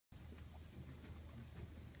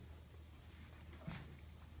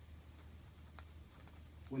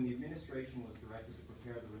when the administration was directed to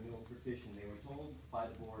prepare the renewal petition, they were told by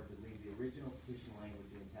the board to leave the original petition language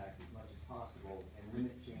intact as much as possible and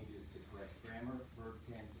limit changes to correct grammar, verb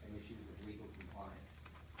tense, and issues of legal compliance.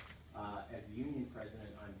 As the union president,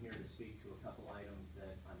 I'm here to speak to a couple items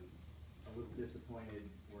that I'm a little disappointed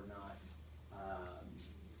were not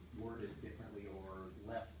worded differently or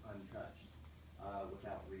left untouched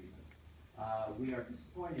without reason. We are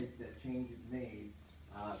disappointed that changes made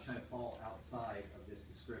kind of fall outside of this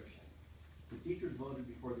description. The teachers voted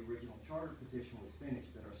before the original charter petition was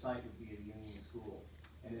finished that our site would be a union school.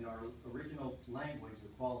 And in our original language,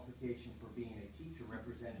 the qualification for being a teacher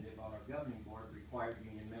representative on our governing board required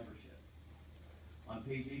union membership. On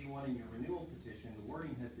page 81 in your renewal petition, the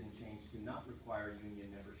wording has been changed to not require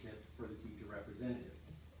union membership for the teacher representative.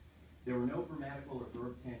 There were no grammatical or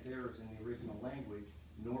verb tense errors in the original language,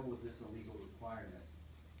 nor was this a legal requirement.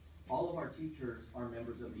 All of our teachers are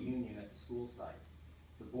members of the union at the school site.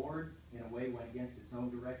 The board, in a way, went against its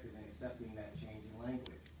own directive in accepting that change in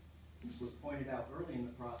language. This was pointed out early in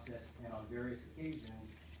the process and on various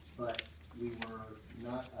occasions, but we were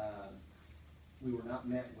not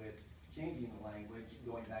met with changing the language,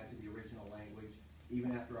 going back to the original language,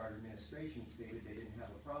 even after our administration stated they didn't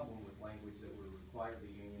have a problem with language that would require the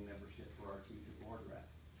union membership for our teacher board rep.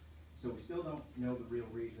 So we still don't know the real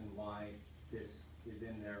reason why this is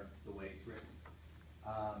in there the way it's written.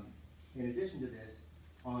 In addition to this,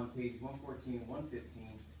 on pages 114 and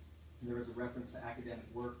 115, there is a reference to academic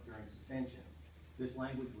work during suspension. This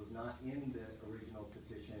language was not in the original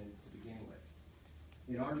petition to begin with.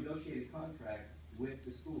 In our negotiated contract with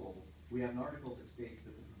the school, we have an article that states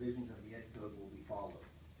that the provisions of the Ed Code will be followed.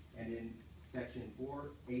 And in section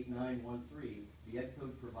 48913, the Ed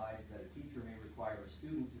Code provides that a teacher may require a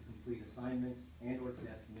student to complete assignments and or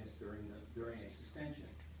tests missed during a suspension.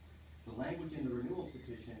 The language in the renewal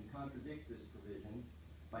petition contradicts this provision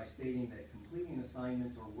by stating that completing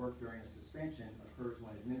assignments or work during a suspension occurs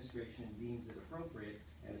when administration deems it appropriate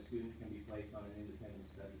and a student can be placed on an independent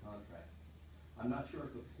study contract. I'm not sure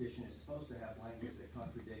if the petition is supposed to have language that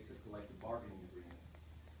contradicts a collective bargaining agreement.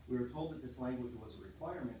 We were told that this language was a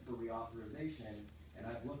requirement for reauthorization, and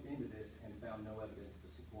I've looked into this and found no evidence to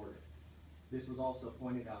support it. This was also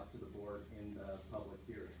pointed out to the board in the public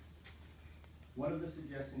hearings. One of the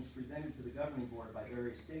suggestions presented to the governing board by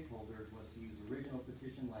various stakeholders was to use original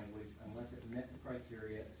petition language unless it met the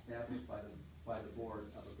criteria established by the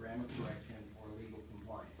board of a grammar correction or legal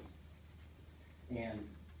compliance. And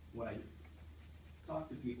when I talk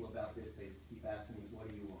to people about this, they keep asking me, what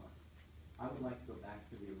do you want? I would like to go back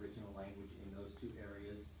to the original language in those two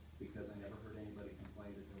areas because I never heard anybody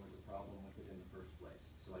complain that there was a problem with it in the first place.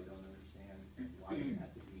 So I don't understand why it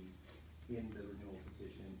had to be in the renewal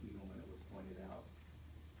petition, even when it was pointed out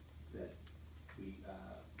that we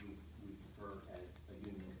prefer as a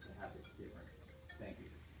union to have it different. Thank you.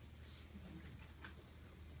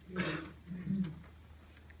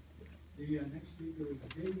 The next speaker is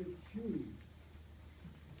David Chew.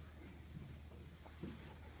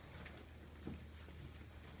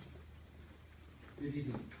 Good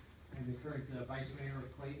evening. I'm the current Vice Mayor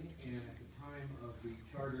of Clayton, and at the time of the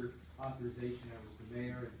charter authorization, I was the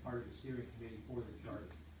mayor and part of the steering committee for the charter.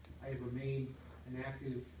 I have remained an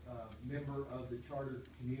active member of the charter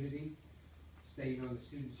community, staying on the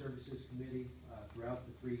Student Services Committee throughout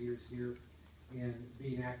the 3 years here, and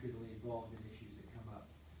being actively involved in issues that come up.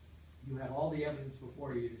 You have all the evidence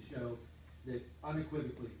before you to show that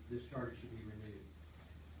unequivocally this charter should be renewed.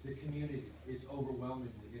 The community is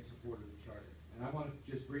overwhelmingly in support of the charter. And I want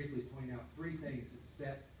to just briefly point out 3 things that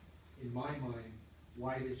set, in my mind,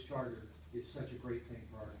 why this charter is such a great thing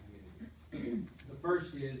for our community. The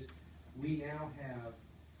first is we now have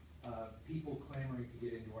people clamoring to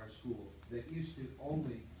get into our school that used to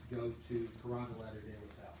only go to Carondelet de La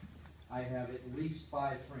Salle. I have at least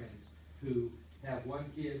 5 friends who have one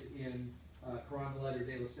kid in Carondelet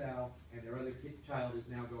de La Salle, and their other child is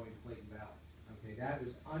now going to Clayton Valley. Okay, that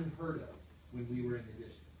was unheard of when we were in the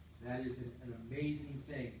district. That is an amazing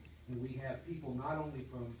thing, and we have people not only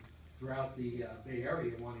from throughout the Bay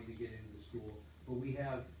Area wanting to get into the school, but we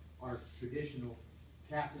have our traditional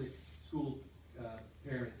Catholic school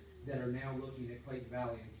parents that are now looking at Clayton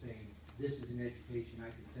Valley and saying, this is an education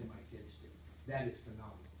I can send my kids to. That is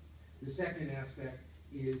phenomenal. The second aspect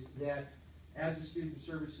is that as a Student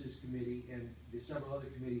Services Committee and the several other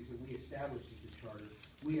committees that we established as a charter,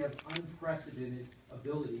 we have unprecedented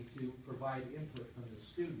ability to provide input from the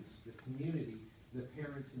students, the community, the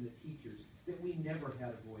parents, and the teachers that we never had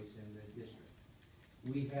a voice in the district.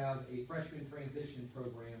 We have a freshman transition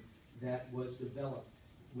program that was developed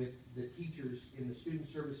with the teachers in the Student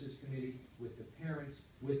Services Committee, with the parents,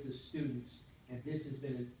 with the students, and this has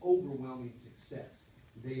been an overwhelming success.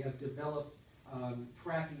 They have developed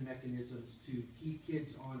tracking mechanisms to keep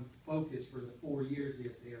kids on focus for the 4 years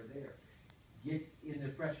if they are there. Get in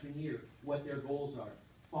their freshman year what their goals are.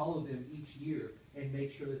 Follow them each year and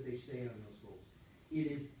make sure that they stay on those goals.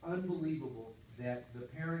 It is unbelievable that the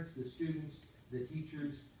parents, the students, the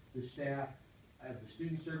teachers, the staff, of the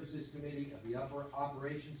Student Services Committee, of the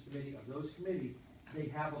Operations Committee, of those committees, they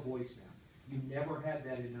have a voice now. You never had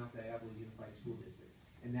that in Mount Diablo Unified School District,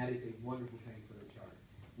 and that is a wonderful thing for the charter.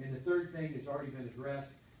 And the third thing has already been addressed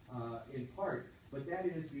in part, but that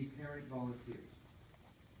is the parent volunteers.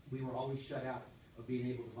 We were always shut out of being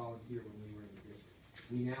able to volunteer when we were in the district.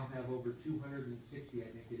 We now have over 260, I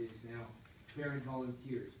think it is now, parent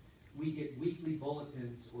volunteers. We get weekly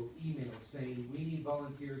bulletins or emails saying we need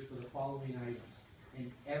volunteers for the following items. And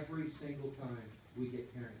every single time we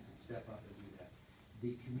get parents that step up and do that.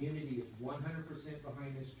 The community is 100%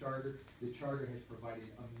 behind this charter. The charter has provided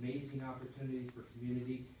amazing opportunities for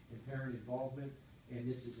community and parent involvement. And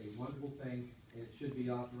this is a wonderful thing, and it should be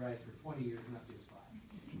authorized for 20 years, not just 5.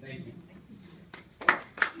 Thank you.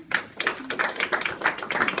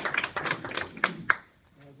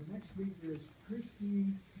 The next speaker is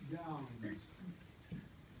Christy Downs.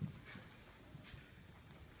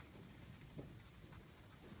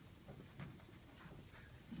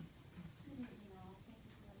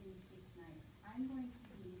 I'm going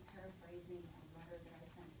to be paraphrasing a letter that I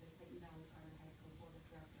sent to the Clayton Valley Charter High School Board of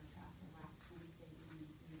Directors after last Wednesday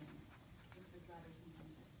evening's meeting, which was rather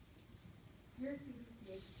contentious. Dear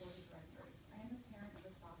CVCHS Board of Directors, I am a parent of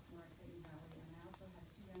a sophomore at Clayton Valley, and I also have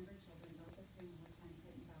 2 younger children, both of whom will attend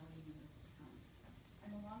Clayton Valley in years to come.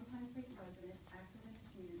 I'm a longtime Clayton resident, active in the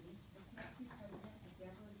community, the COE president of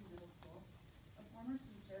Gabriel Middle School, a former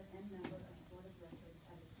teacher and member of the Board of Directors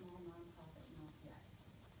at a small nonprofit in Lafayette.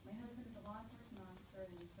 My husband is a law enforcement officer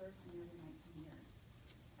and has served for nearly 19 years.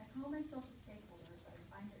 I call myself a stakeholder, but I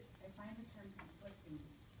find the term conflicting,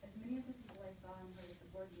 as many of the people I saw and heard at the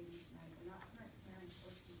board meeting tonight were not current parents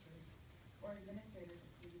or teachers or administrators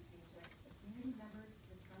at CVCHS, but community members,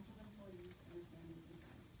 disgruntled employees, and their families and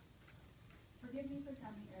friends. Forgive me for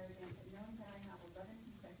sounding arrogant, but knowing that I have 11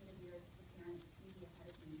 consecutive years as a parent at CV ahead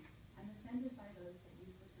of me, I'm offended by those that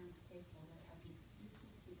use the term stakeholder as an excuse to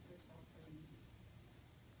speak their self-serving views.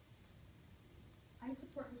 I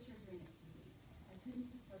support what you're doing at CV. I couldn't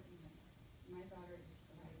support you more. My daughter is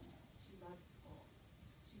thriving. She loves school.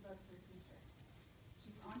 She loves her teachers.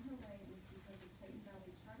 She's on her way, and it's because of Clayton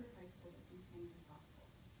Valley Charter High School that these things are possible.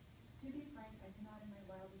 To be frank, I cannot in my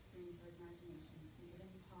wildest dreams or imagination think of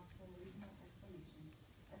any possible reasonable explanation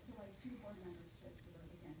as to why 2 board members chose to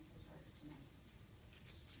vote against the charter tonight.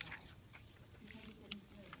 Why? Because it didn't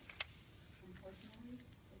feel right. Unfortunately,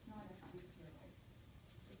 it's not up to you to feel right.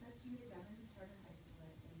 It's up to you to govern the charter high school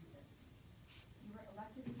as it exists. You were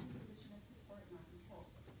elected into a position of support, not control.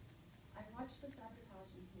 I've watched the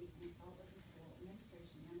sabotage and hate and assault of the school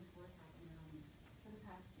administration and the board happen around me for the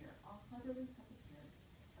past year, all cleverly puppeteered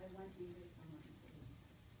by one angry former employee.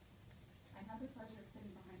 I had the pleasure of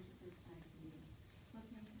sitting behind your group tonight's meeting,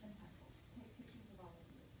 listening to them heckle, take pictures of all of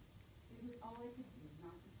you. It was all I could do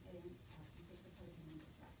not to stay and take the podium and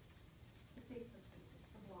discuss. The Facebook pages,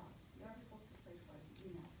 the blogs, the articles to play for, the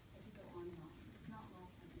emails, I could go on and on. It's not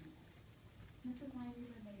lost on anyone. Mrs.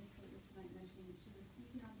 Lineweaver made a statement tonight mentioning that she was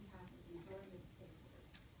speaking on behalf of the majority of the stakeholders.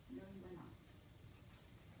 No, you were not.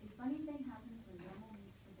 A funny thing happens when normal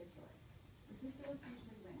meets ridiculous. Ridiculous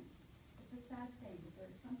usually wins. It's a sad thing that there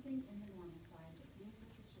is something in the normal side that deems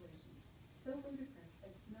the situation so ludicrous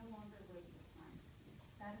that it's no longer worthy of time.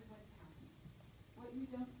 That is what has happened. What you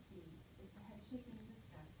don't see is the head-shaking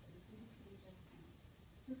disgust of the CVCHS parents,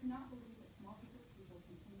 who cannot believe that small group of people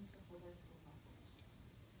continue to hold our school hostage.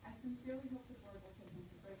 I sincerely hope the board will take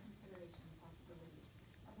into great